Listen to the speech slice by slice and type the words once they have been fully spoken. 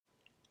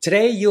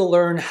Today, you'll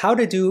learn how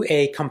to do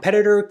a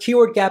competitor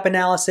keyword gap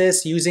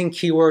analysis using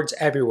keywords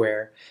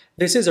everywhere.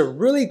 This is a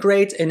really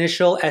great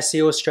initial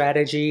SEO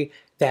strategy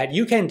that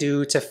you can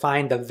do to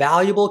find the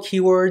valuable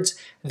keywords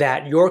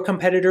that your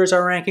competitors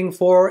are ranking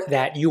for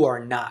that you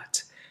are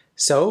not.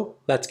 So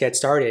let's get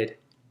started.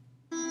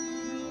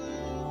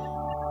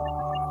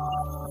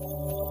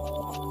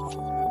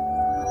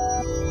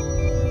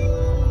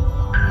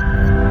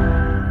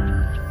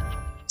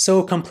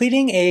 So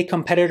completing a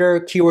competitor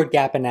keyword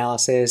gap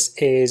analysis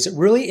is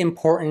really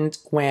important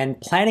when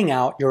planning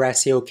out your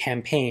SEO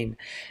campaign.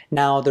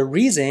 Now, the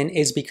reason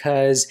is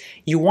because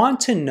you want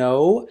to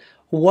know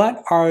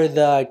what are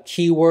the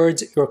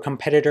keywords your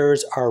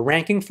competitors are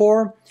ranking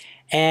for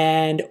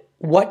and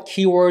what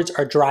keywords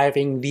are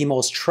driving the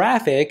most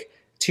traffic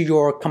to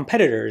your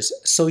competitors,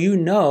 so you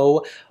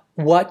know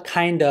what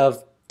kind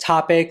of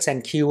topics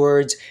and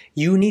keywords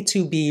you need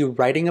to be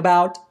writing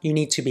about, you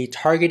need to be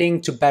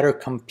targeting to better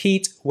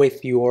compete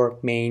with your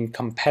main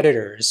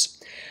competitors.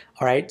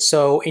 All right,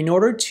 so in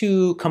order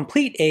to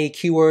complete a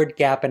keyword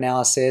gap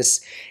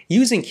analysis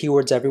using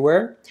keywords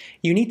everywhere,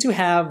 you need to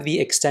have the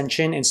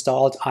extension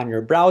installed on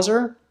your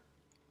browser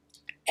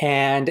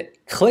and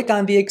click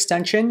on the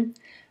extension,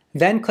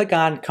 then click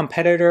on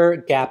competitor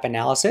gap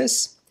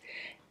analysis.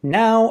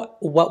 Now,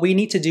 what we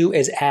need to do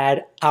is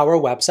add our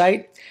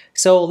website.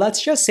 So let's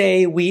just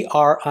say we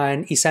are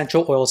an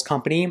essential oils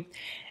company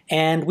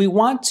and we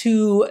want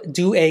to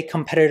do a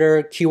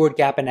competitor keyword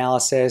gap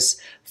analysis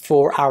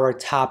for our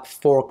top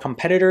 4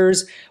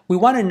 competitors. We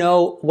want to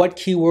know what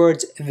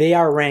keywords they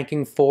are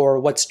ranking for,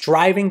 what's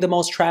driving the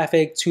most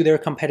traffic to their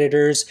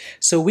competitors,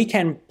 so we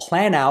can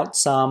plan out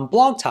some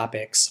blog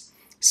topics.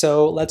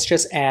 So let's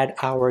just add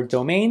our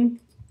domain.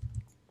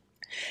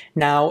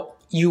 Now,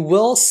 you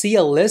will see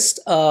a list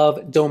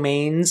of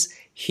domains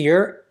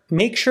here.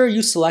 Make sure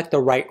you select the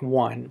right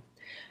one.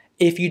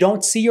 If you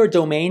don't see your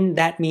domain,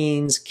 that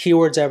means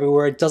Keywords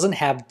Everywhere doesn't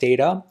have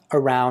data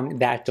around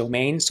that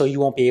domain, so you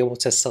won't be able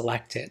to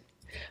select it.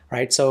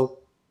 Right? So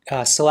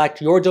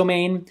select your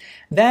domain.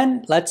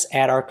 Then let's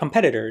add our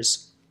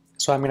competitors.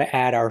 So I'm going to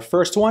add our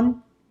first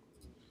one.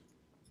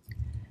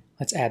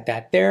 Let's add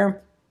that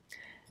there.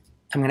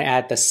 I'm going to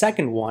add the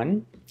second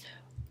one.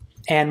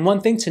 And one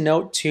thing to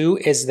note too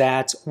is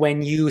that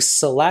when you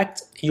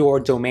select your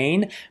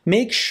domain,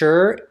 make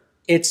sure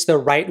it's the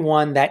right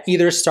one that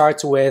either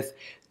starts with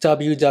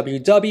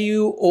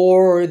www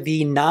or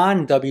the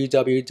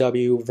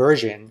non-www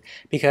version,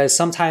 because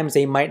sometimes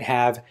they might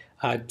have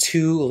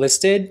 2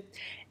 listed.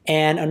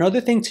 And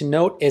another thing to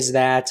note is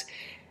that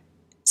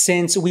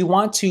since we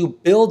want to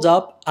build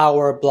up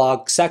our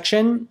blog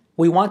section,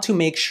 we want to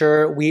make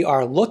sure we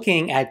are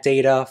looking at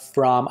data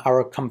from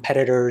our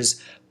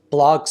competitors'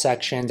 blog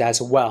sections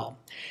as well.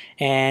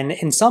 And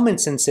in some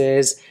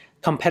instances,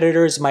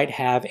 competitors might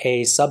have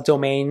a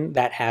subdomain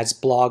that has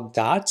blog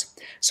dot.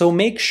 So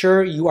make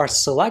sure you are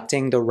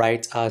selecting the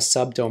right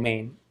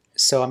subdomain.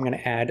 So I'm going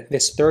to add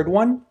this third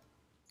one,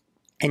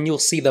 and you'll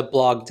see the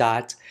blog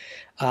dot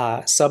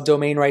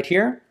subdomain right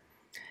here.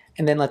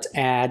 And then let's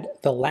add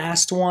the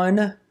last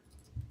one.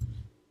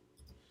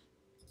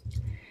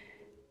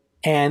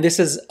 And this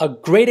is a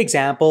great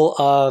example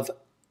of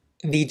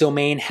the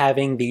domain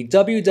having the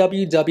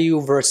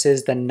www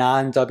versus the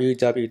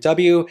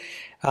non-www.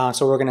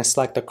 So we're going to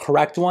select the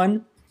correct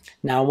one.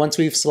 Now, once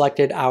we've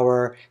selected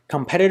our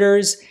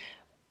competitors,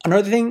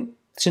 another thing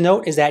to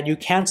note is that you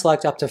can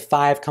select up to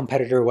 5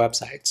 competitor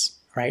websites,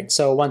 right?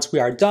 So once we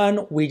are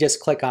done, we just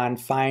click on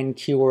Find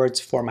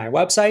Keywords for my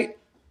website.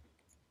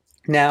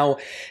 Now,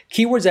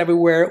 Keywords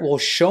Everywhere will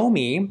show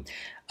me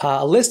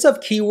a list of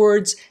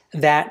keywords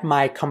that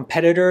my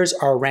competitors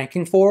are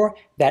ranking for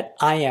that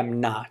I am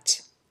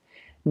not.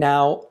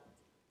 Now,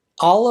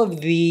 all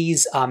of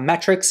these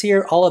metrics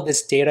here, all of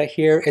this data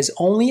here is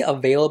only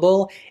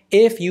available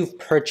if you've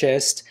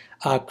purchased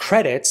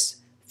credits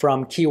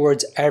from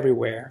Keywords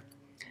Everywhere.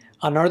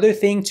 Another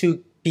thing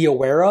to be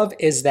aware of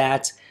is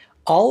that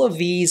all of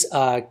these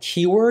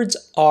keywords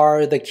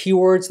are the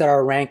keywords that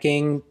are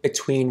ranking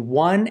between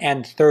 1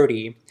 and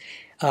 30.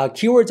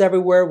 Keywords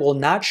Everywhere will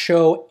not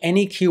show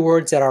any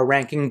keywords that are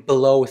ranking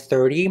below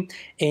 30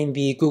 in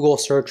the Google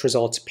search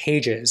results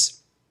pages.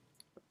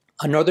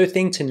 Another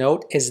thing to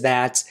note is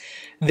that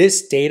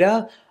this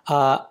data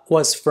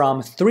was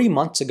from 3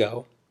 months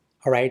ago.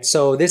 All right,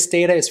 so this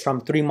data is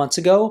from 3 months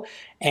ago,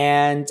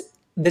 and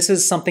this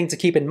is something to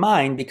keep in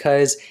mind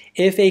because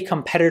if a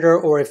competitor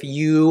or if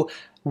you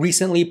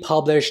recently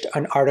published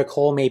an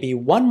article maybe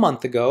 1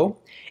 month ago,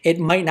 it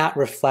might not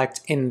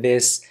reflect in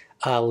this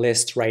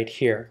list right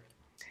here.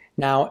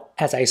 Now,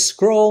 as I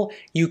scroll,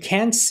 you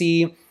can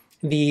see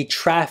the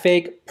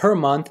traffic per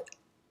month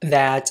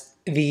that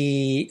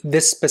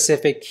this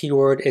specific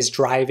keyword is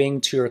driving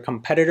to your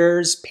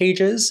competitors'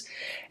 pages.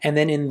 And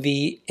then in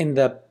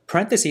the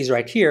parentheses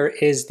right here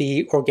is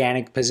the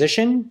organic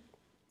position.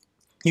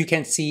 You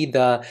can see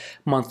the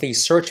monthly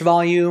search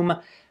volume,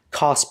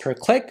 cost per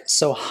click,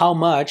 so how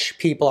much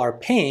people are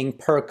paying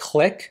per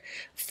click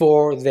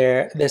for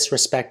this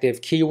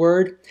respective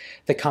keyword,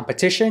 the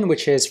competition,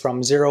 which is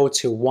from 0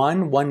 to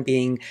 1, 1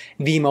 being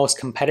the most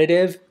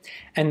competitive,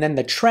 and then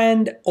the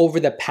trend over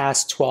the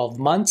past 12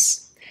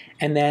 months,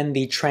 and then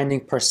the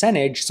trending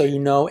percentage, so you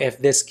know if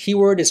this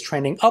keyword is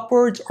trending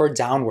upwards or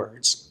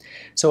downwards.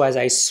 So as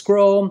I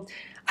scroll,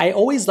 I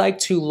always like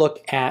to look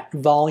at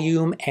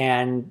volume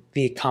and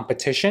the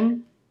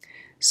competition.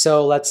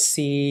 So let's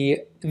see,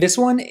 this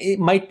one, it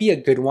might be a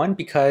good one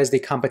because the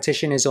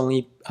competition is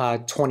only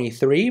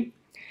 23.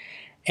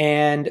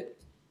 And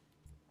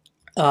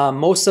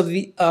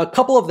a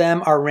couple of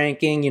them are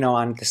ranking,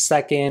 on the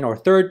second or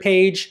third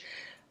page.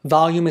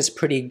 Volume is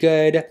pretty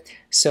good.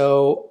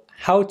 So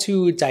how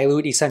to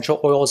dilute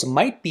essential oils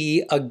might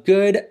be a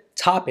good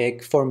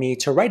topic for me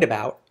to write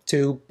about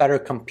to better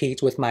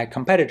compete with my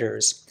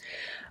competitors.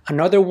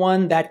 Another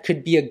one that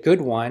could be a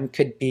good one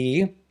could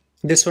be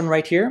this one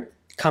right here.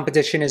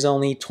 Competition is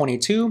only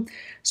 22.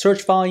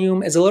 Search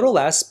volume is a little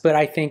less, but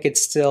I think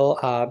it's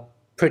still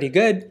pretty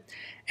good.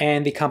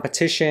 And the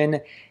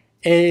competition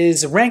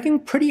is ranking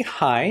pretty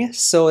high,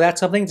 so that's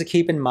something to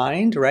keep in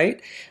mind,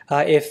 right?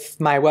 If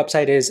my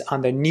website is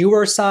on the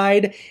newer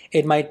side,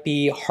 it might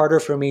be harder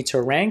for me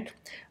to rank.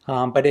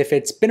 But if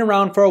it's been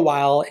around for a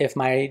while, if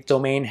my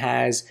domain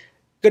has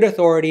good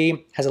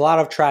authority, has a lot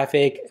of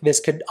traffic,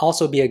 this could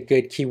also be a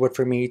good keyword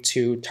for me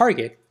to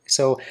target.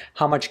 So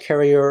how much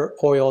carrier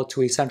oil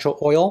to essential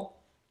oil?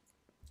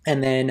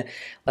 And then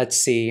let's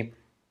see,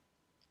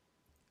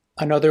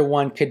 another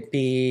one could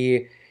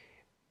be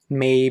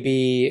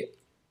maybe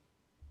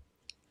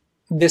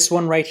this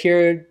one right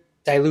here,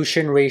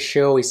 dilution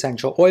ratio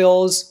essential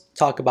oils.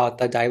 Talk about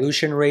the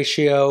dilution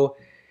ratio,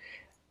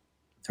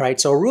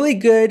 right? So really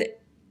good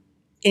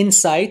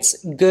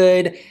insights,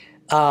 good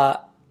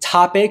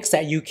topics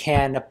that you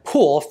can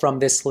pull from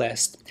this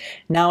list.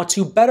 Now,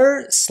 to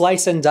better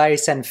slice and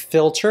dice and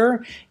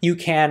filter, you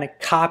can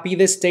copy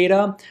this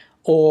data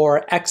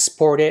or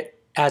export it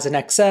as an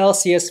Excel,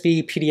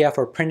 CSV, PDF,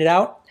 or print it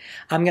out.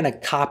 I'm going to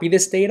copy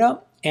this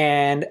data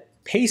and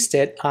paste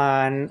it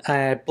on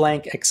a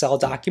blank Excel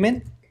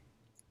document.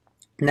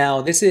 Now,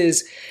 this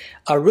is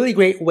a really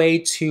great way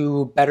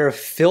to better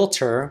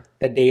filter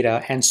the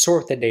data and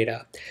sort the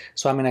data.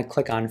 So I'm going to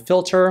click on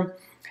filter.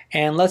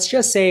 And let's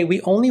just say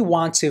we only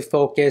want to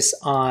focus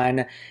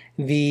on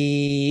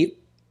the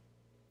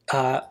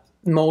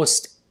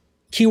most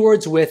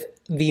keywords with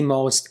the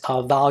most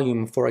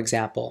volume, for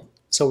example.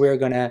 So we're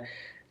going to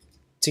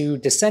do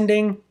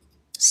descending.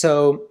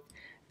 So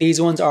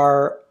these ones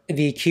are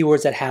the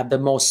keywords that have the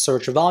most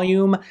search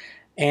volume,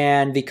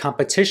 and the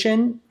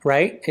competition,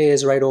 right,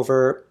 is right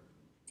over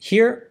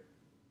here.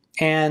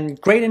 And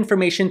great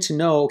information to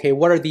know, okay,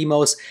 what are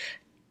the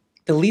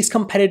least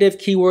competitive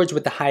keywords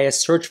with the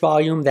highest search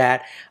volume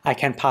that I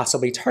can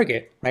possibly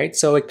target, right?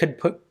 So it could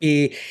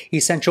be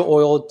essential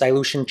oil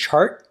dilution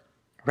chart,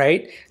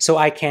 right? So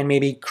I can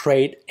maybe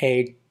create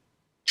a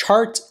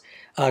chart,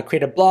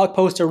 create a blog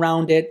post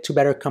around it to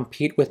better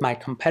compete with my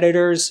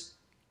competitors.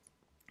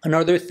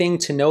 Another thing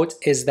to note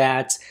is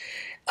that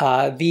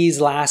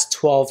these last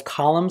 12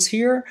 columns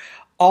here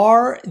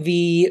are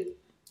the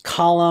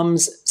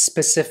columns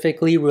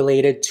specifically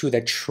related to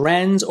the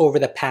trends over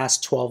the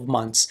past 12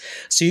 months.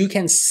 So you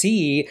can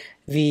see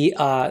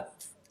the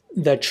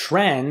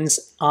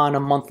trends on a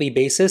monthly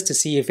basis to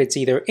see if it's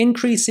either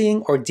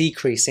increasing or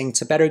decreasing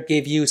to better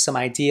give you some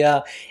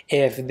idea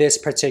if this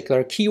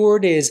particular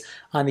keyword is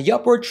on the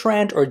upward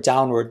trend or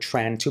downward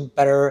trend to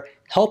better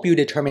help you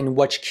determine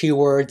which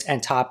keywords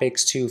and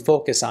topics to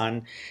focus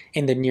on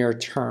in the near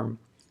term.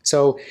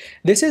 So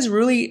this is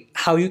really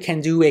how you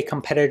can do a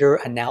competitor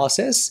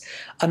analysis.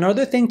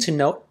 Another thing to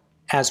note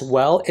as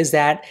well is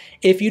that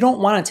if you don't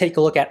want to take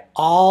a look at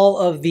all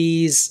of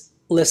these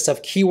lists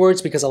of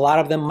keywords because a lot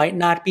of them might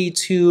not be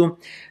too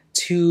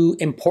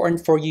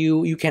important for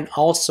you, you can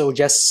also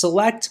just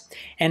select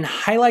and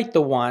highlight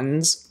the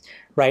ones,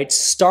 right?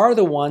 Star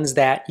the ones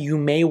that you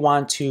may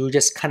want to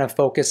just kind of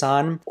focus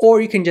on, or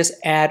you can just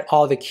add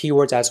all the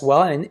keywords as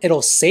well and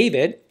it'll save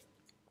it.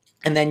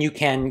 And then you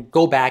can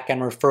go back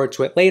and refer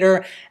to it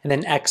later and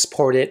then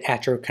export it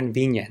at your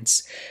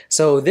convenience.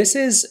 So this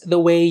is the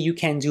way you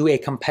can do a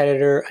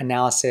competitor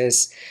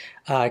analysis,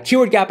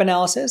 keyword gap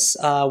analysis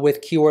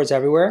with keywords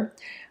everywhere.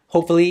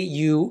 Hopefully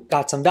you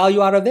got some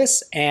value out of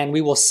this and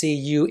we will see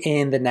you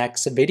in the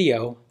next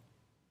video.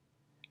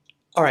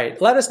 All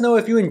right, let us know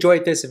if you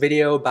enjoyed this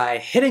video by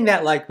hitting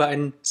that like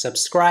button,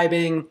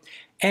 subscribing,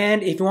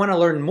 and if you want to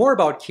learn more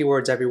about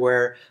keywords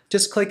everywhere,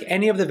 just click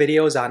any of the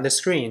videos on the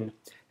screen.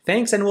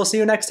 Thanks, and we'll see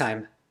you next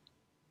time.